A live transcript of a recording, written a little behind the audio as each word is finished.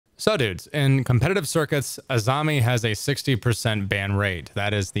So dudes, in competitive circuits, Azami has a 60% ban rate.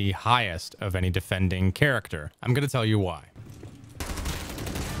 That is the highest of any defending character. I'm going to tell you why.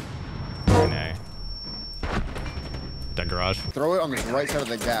 Nay. Dead garage. Throw it on the right side of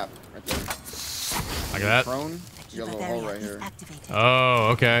the gap. Right there. Like that? Prone. You got a little hole right here. Oh,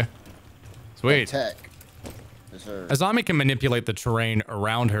 okay. Sweet. Tech. Yes, sir. Azami can manipulate the terrain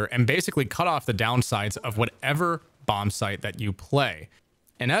around her and basically cut off the downsides of whatever bomb site that you play.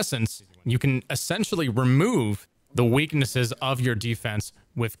 In essence, you can essentially remove the weaknesses of your defense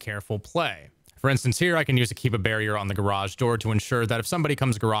with careful play. For instance, here I can use a keep a barrier on the garage door to ensure that if somebody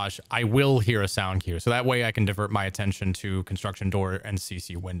comes garage, I will hear a sound cue. So that way I can divert my attention to construction door and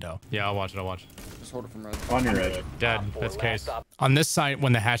CC window. Yeah, I'll watch it. I'll watch it. Just hold it from right. On your edge. Dead. That's the case. On this site,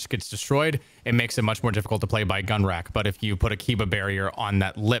 when the hatch gets destroyed, it makes it much more difficult to play by gun rack. But if you put a keep a barrier on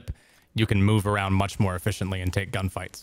that lip, you can move around much more efficiently and take gunfights.